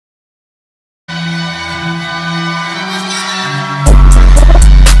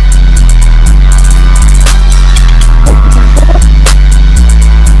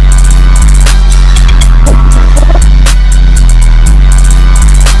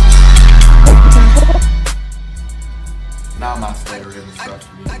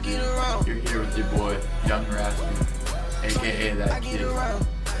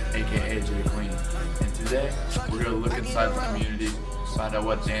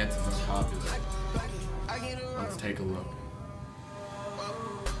dances are popular. Let's take a look.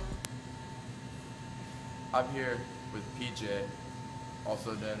 I'm here with PJ,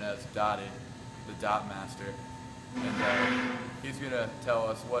 also known as Dottie, the Dot Master, and he's gonna tell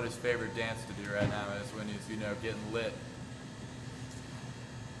us what his favorite dance to do right now is when he's, getting lit.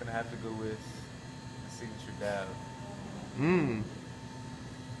 I'm gonna have to go with the signature dab.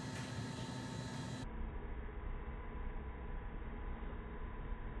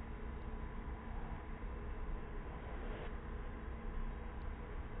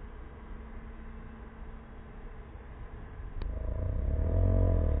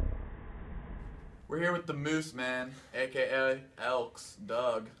 We're here with the Moose Man, aka Elks,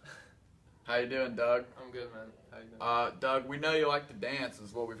 Doug. How you doing, Doug? I'm good, man. How you doing? Doug, we know you like to dance,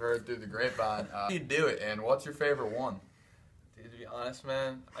 is what we've heard through the grapevine. How do you do it, and what's your favorite one? Dude, to be honest,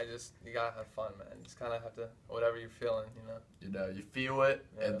 man, you gotta have fun, man. You just kind of have to, whatever you're feeling, You feel it,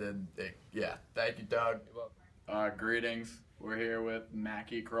 Yeah. and then, Thank you, Doug. You're welcome. Greetings. We're here with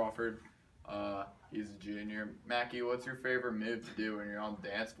Mackie Crawford. He's a junior. Mackie, what's your favorite move to do when you're on the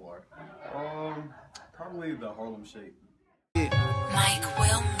dance floor? Probably the Harlem Shake. Mike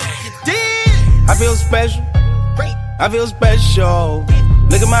will I feel special. I feel special.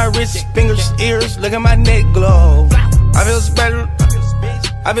 Look at my wrist, fingers, ears. Look at my neck glow. I feel special.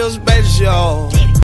 I feel special.